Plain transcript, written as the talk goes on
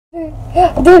Okay,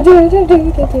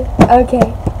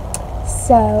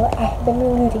 so I have been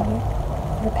eluding it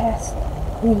for the past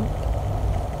week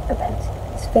about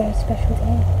this very special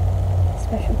day,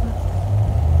 special box.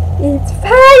 It's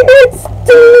Pirate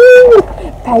Steve!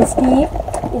 Pirate Steve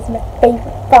is my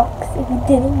favorite box, if you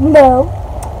didn't know.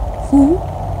 He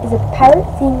is a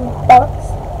pirate-themed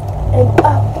box, and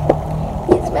oh,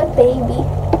 he's my baby.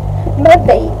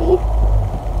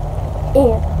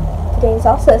 And today is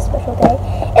also a special day.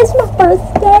 It's my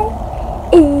birthday,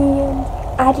 and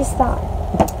I just thought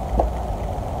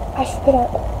I should put up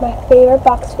my favorite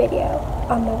box video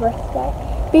on my birthday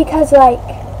because, like,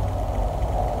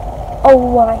 oh,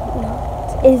 why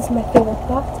not? It is my favorite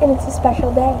box, and it's a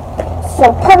special day.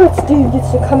 So Pirate Steve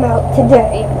gets to come out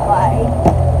today and play.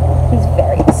 He's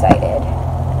very excited.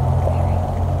 Very.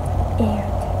 And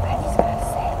I just gotta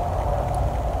say,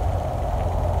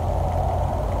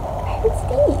 Pirate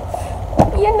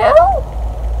Steve, you know?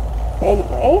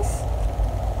 Anyways,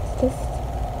 let's just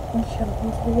jump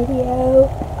into the video.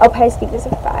 Oh, Pirate Steve is a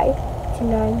 5 to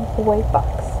 9 boy box,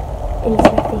 and he's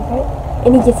my favorite,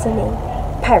 and he gets the name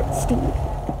Pirate Steve.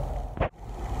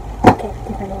 Okay,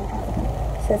 different angle.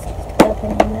 So let's just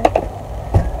open him up.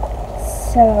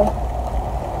 So,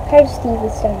 Pirate Steve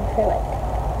was done for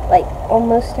like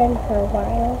almost done for a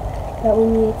while, but we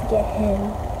needed to get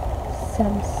him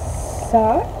some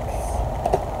socks.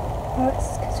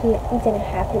 We didn't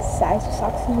have his size of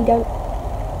socks, and we don't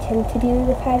tend to do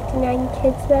the 5 to 9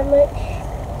 kids that much,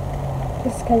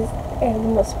 just because they're the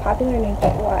most popular, and I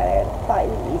get why they're probably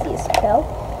the easiest to fill.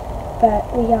 But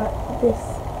we got this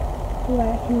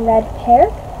black and red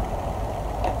pair,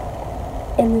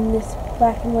 and then this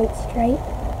black and white stripe,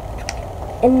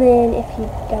 and then if you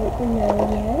don't know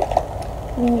yet,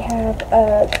 we have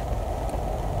a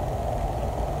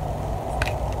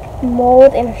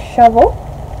mold and a shovel.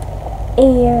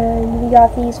 And we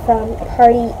got these from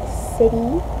Party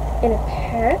City in a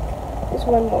pack. There's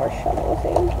one more shovel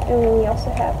thing. And then we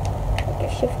also have like a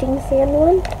shifting sand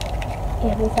one.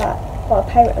 And we thought, well, a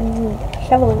pirate would need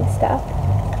shoveling stuff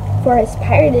for his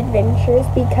pirate adventures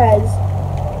because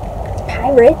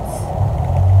pirates.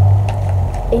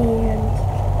 And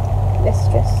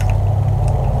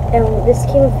this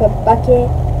came with a bucket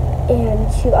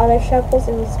and 2 other shovels,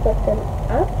 and we split them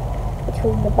up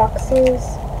between the boxes.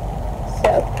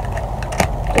 So,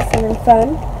 just something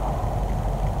fun.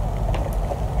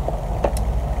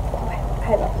 Oh,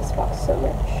 I love this box so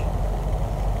much.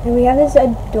 And we have this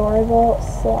adorable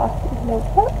sloth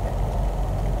notebook.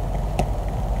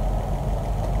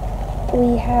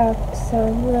 We have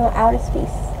some little outer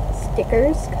space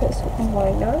stickers, because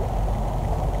why not?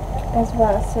 As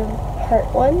well as some heart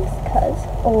ones, because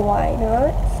why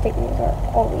not? Stickers are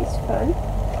always fun.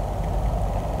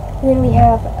 And then we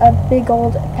have a big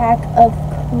old pack of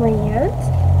crayons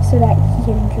so that he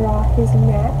can draw his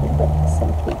map with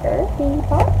some paper he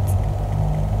bought.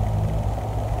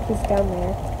 He's down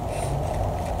there.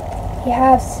 We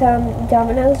have some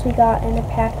dominoes we got in a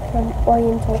pack from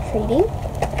Oriental Trading.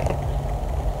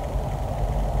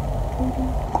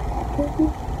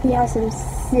 We have some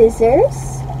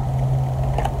scissors.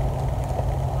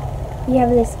 We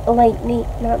have this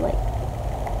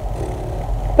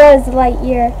Buzz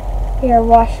Lightyear hair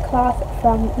washcloth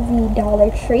from the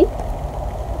Dollar Tree.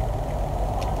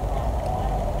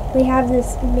 We have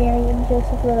this Mary and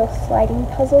Joseph little sliding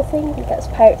puzzle thing because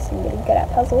pirates are really good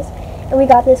at puzzles. And we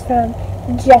got this from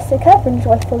Jessica from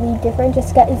Joyfully Different.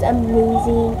 Jessica is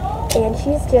amazing and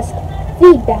she's just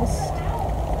the best.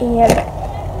 And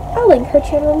I'll link her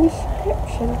channel in the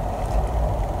description.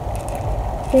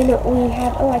 Then we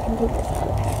have, oh, I can take this out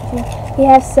of the packaging. We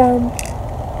have some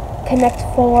Connect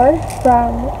 4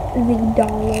 from the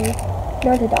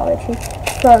Dollar Tree,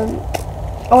 from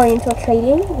Oriental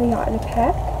Trading. We got in a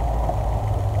pack.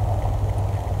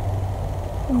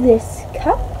 This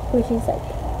cup, which is like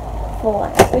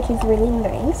flat, which is really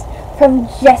nice, from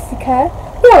Jessica.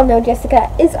 We all know Jessica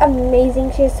is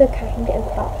amazing. She is so kind and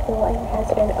thoughtful and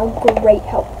has been a great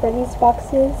help for these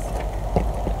boxes.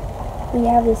 We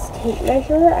have this tape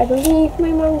measure. I believe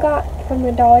my mom got from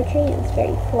the Dollar Tree. It's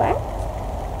very flat.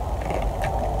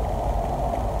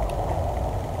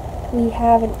 We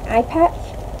have an eye patch,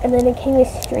 and then it came with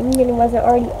string and it wasn't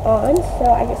already on,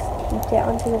 so I just taped it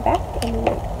onto the back, and then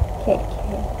the kid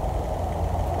can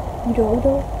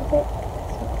doodle with it.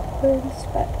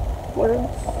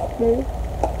 Words.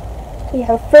 We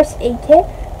have a first aid kit,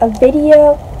 a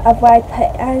video of what I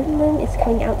put on them. It's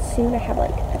coming out soon. I have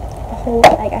like a whole,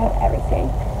 I have everything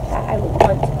that I would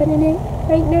want to put in it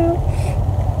right now.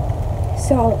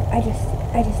 So I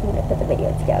just need to put the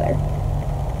video together.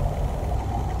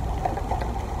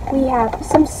 We have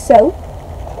some soap,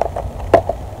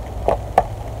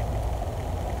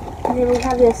 And then we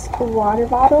have this water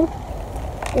bottle.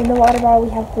 In the water bottle we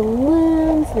have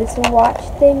balloons, this watch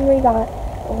thing we got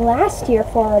last year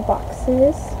for our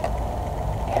boxes,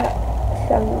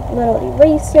 some little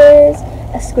erasers,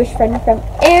 a squish friend from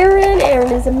Erin.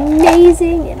 Erin is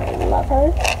amazing and I love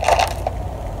her.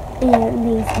 And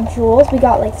these jewels we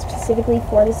got like specifically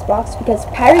for this box because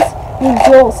pirates need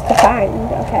jewels to find,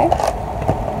 okay?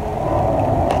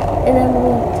 And then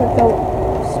we took the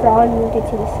straw and moved it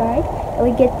to the side. And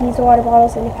we get these water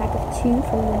bottles in a pack of 2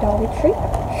 from the Dollar Tree.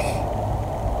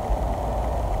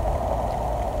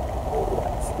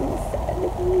 What's inside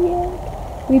here?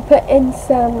 We put in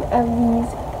some of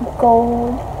these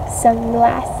gold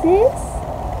sunglasses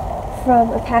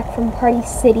from a pack from Party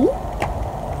City.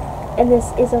 And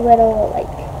this is a little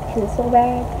like pencil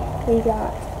bag we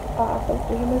got off of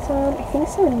Amazon. I think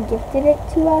someone gifted it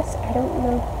to us. I don't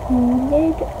know who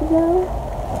did though.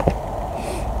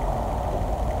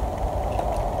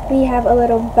 We have a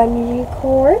little bungee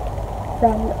cord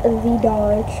from the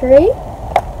Dollar Tree.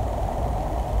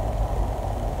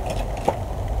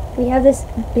 We have this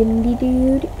bendy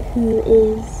dude who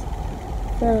is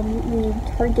from the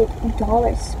Target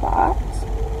dollar spot.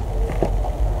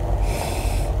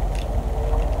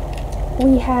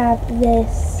 We have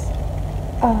this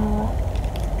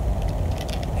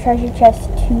treasure chest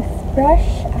toothbrush.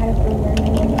 I don't remember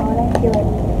where I got it. I feel like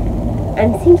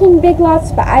I'm thinking Big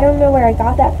Lots, but I don't know where I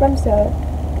got that from, so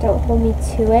don't hold me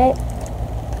to it.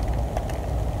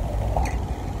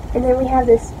 And then we have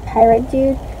this pirate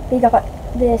dude. We got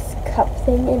this cup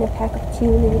thing in a pack of 2,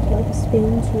 and then it came with a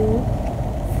spoon too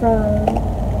from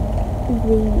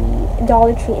the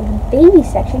Dollar Tree in the baby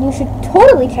section. You should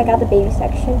totally check out the baby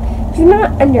section. Do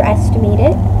not underestimate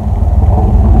it.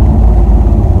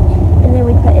 And then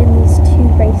we put in these 2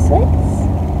 bracelets.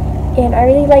 And I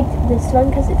really liked this one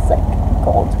because it's like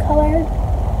gold color.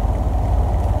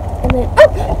 And then,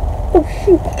 oh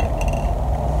shoot,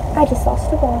 I just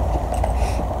lost a ball.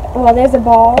 Well, there's a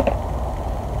ball.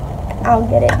 I'll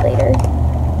get it later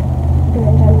when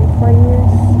I'm done recording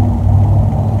this,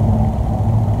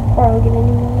 or I'll get a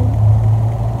new one.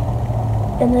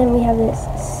 And then we have this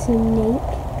snake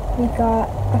we got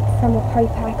from a party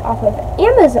pack off of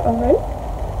Amazon.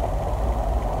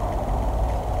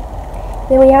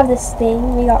 Then we have this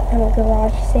thing we got from a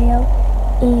garage sale,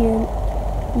 and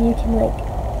you can like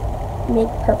make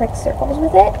perfect circles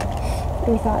with it.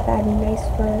 We thought that'd be nice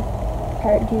for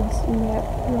Pirate Dude's map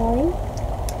drawing.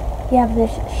 We have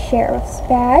this sheriff's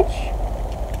badge.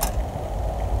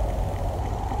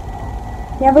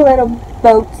 We have a little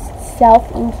boat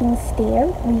self-inking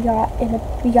stamp. We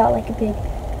got like a big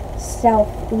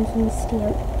self-inking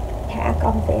stamp pack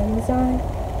off of Amazon,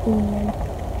 and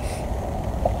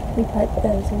we put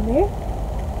those in there.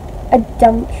 A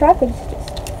dump truck, which is just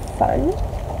fun.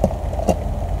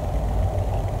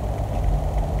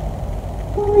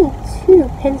 Only 2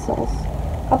 pencils.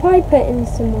 I'll probably put in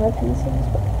some more pencils,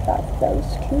 but I got those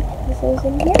 2 pencils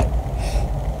in here.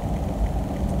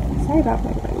 Sorry about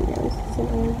my runny nose. It's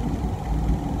annoying.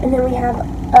 And then we have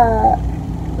a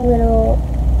little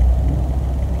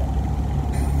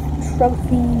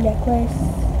trophy necklace.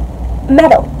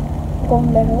 Medal.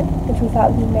 Gold medal, which we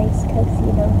thought would be nice because,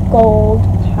 you know, gold,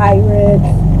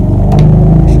 pirates.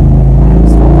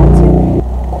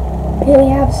 Here we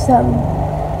have some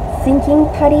thinking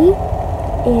putty,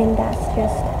 and that's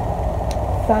just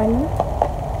fun.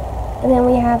 And then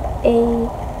we have a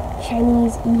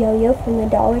Chinese yo-yo from the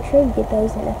Dollar Tree. We get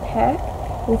those in a pack.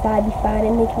 We thought it'd be fun,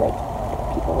 and they can like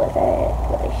people with it,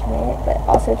 relation it. But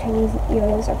also Chinese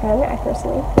yo-yos are fun. I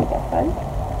personally think they're fun.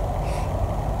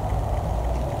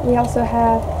 We also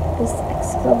have this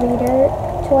excavator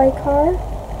toy car.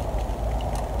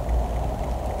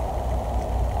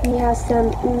 We have some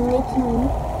Mickey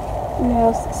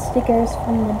Mouse stickers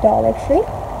from the Dollar Tree.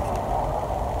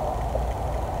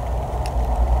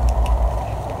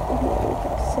 And here we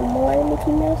have some more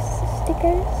Mickey Mouse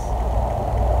stickers.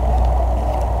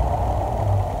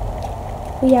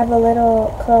 We have a little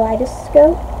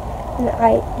kaleidoscope, and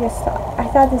I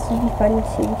thought this would be fun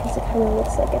too because it kind of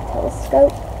looks like a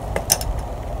telescope.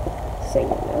 So you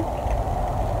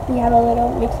know. We have a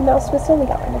little Mickey Mouse whistle we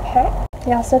got in a pack.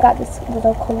 We also got this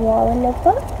little koala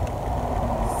notebook.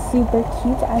 Super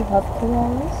cute. I love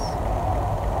koalas.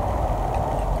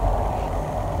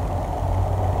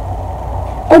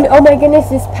 And oh my goodness,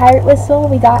 this pirate whistle,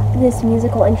 we got this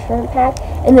musical instrument pack,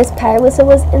 and this pirate whistle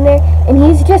was in there, and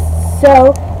he's just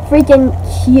so freaking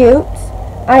cute.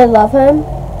 I love him.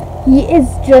 He is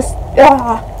just,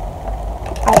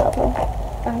 I love him.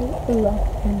 I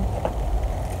love him.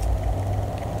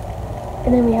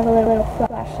 And then we have a little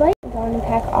flashlight. We got in a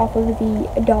pack off of the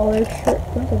Dollar Tree,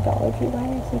 not the Dollar Tree, why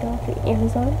did I say Dollar Tree?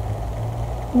 Amazon.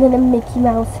 And then a Mickey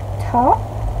Mouse top.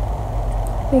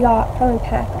 We got from a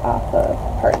pack off of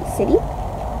Party City.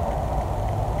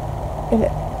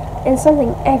 And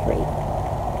something every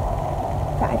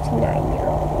 5 to 9 year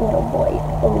old little boy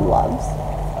loves.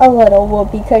 A little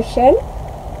whoopee cushion.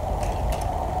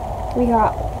 We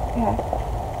got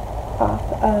off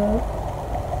of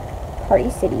Party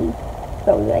City,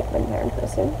 but we like when they're in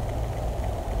person.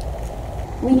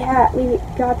 We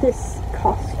got this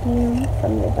costume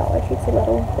from the Dollar Tree. It's a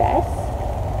little vest.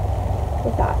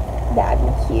 We thought that'd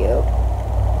be cute.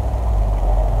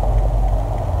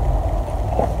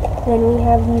 Then we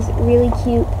have these really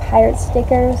cute pirate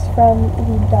stickers from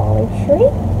the Dollar Tree.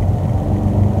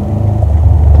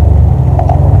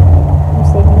 I'm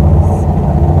saving this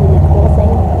really cool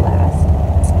thing for last.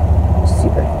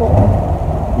 Super cool.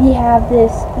 We have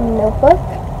this notebook,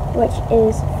 which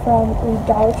is from the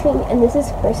Dollar Tree, and this is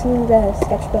personally the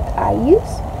sketchbook I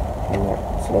use, and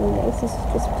it's really nice. This is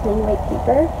just plain white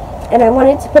paper, and I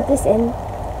wanted to put this in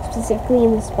specifically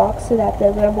in this box so that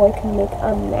the little boy can make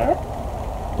a map.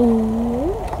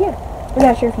 And yeah, I'm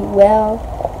not sure if he will,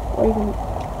 or even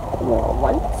will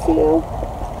want to,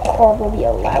 or will be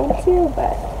allowed to,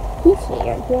 but he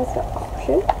can. He has the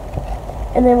option.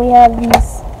 And then we have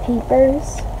these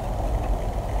papers.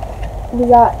 We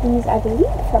got these, I believe,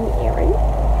 from Aaron.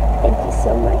 Thank you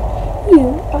so much.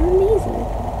 You are amazing.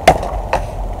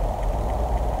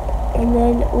 And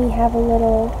then we have a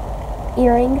little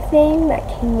earring thing that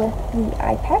came with the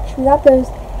eye patch. We got those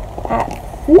at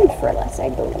Food for Less, I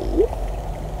believe.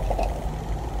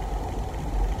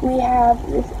 We have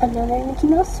this another Mickey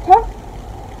Mouse top.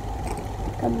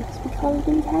 I guess we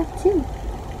probably have two.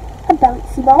 A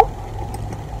bouncy ball.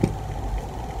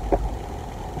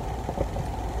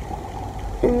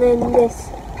 And then this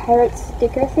pirate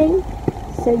sticker thing.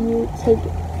 So you take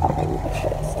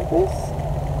pirate stickers.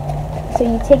 So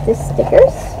you take the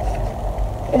stickers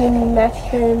and then you match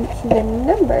them to the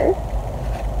number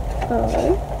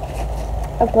on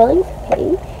a blank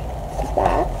page, like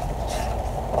that,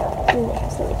 and they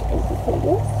have some like empty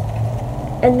pages,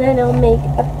 and then it'll make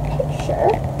a picture,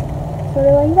 sort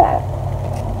of like that.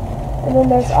 And then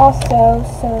there's also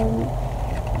some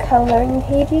coloring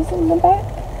pages in the back,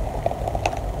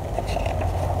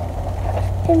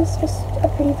 and it's just a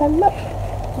pretty fun book.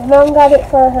 Mom got it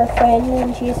for her friend,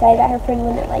 and she decided that her friend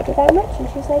wouldn't like it that much, and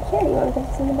she's like, here, do you want to put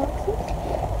this in the boxes? I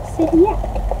said, yeah.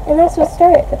 And that's what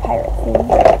started the pirate thing.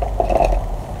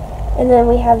 And then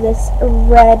we have this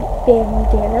red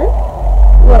bandana,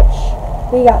 which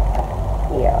we are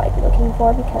like looking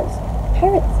for because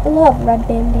pirates love red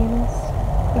bandanas.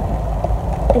 Okay.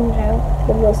 And now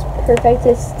the most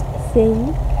perfectest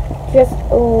thing. Just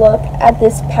look at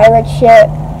this pirate ship.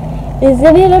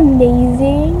 Isn't it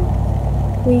amazing?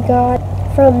 We got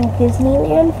from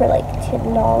Disneyland for like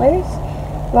 $10.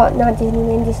 Well, not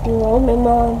Disneyland, Disney World. My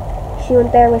mom, she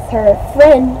went there with her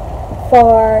friend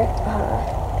for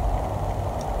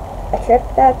a trip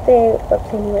that they were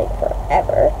planning like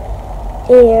forever.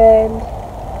 And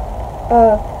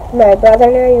my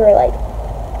brother and I were like,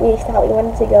 we thought we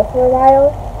wanted to go for a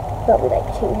while, but we like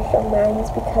changed our minds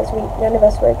because none of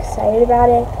us were excited about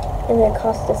it, and it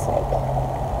cost us like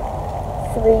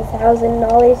 $3,000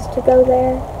 to go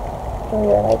there. And we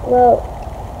were like, well,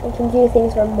 we can do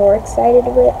things we're more excited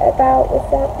about with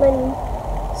that money.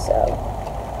 So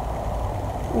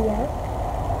yeah.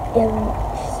 And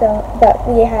so, but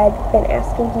we had been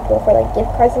asking people for like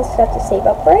gift cards and stuff to save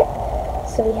up for it.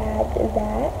 So we had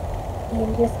that,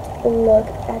 and just look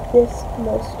at this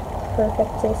most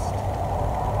perfectest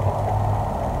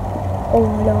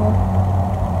little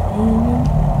thing.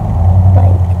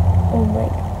 Like, oh my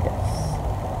goodness.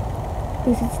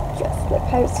 This is just what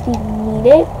Pirate Steve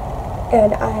needed,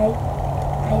 and I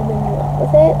am in love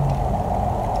with it.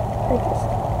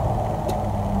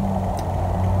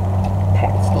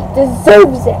 Pirate Steve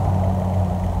deserves it.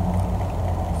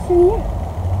 So yeah,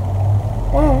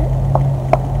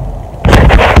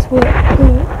 that's what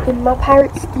is in my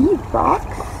Pirate Steve box.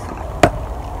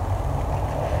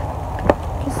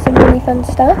 Just some really fun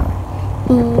stuff.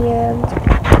 And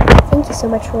thank you so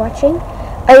much for watching.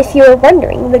 If you were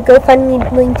wondering, the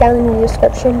GoFundMe link down in the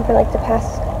description for like the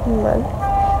past month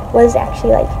was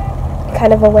actually like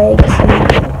kind of a way to send me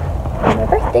my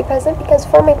birthday present, because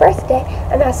for my birthday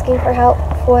I'm asking for help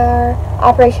for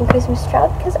Operation Christmas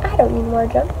Child because I don't need more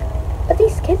junk, but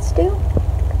these kids do,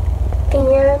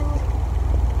 and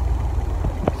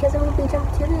because I'm going to be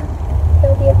junk to them, it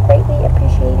will be a greatly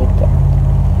appreciated gift.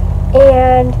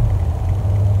 And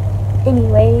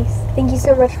anyways, thank you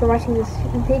so much for watching this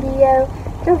video.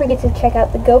 Don't forget to check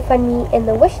out the GoFundMe and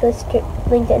the wishlist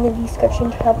linked in the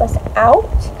description to help us out.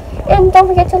 And don't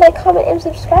forget to like, comment, and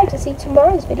subscribe to see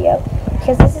tomorrow's video,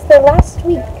 because this is the last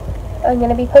week I'm going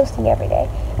to be posting every day.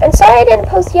 And sorry I didn't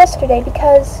post yesterday,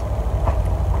 because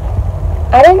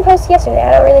I don't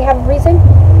really have a reason.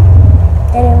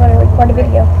 I didn't want to record a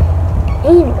video.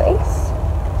 Anyways,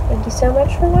 thank you so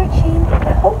much for watching.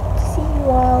 I hope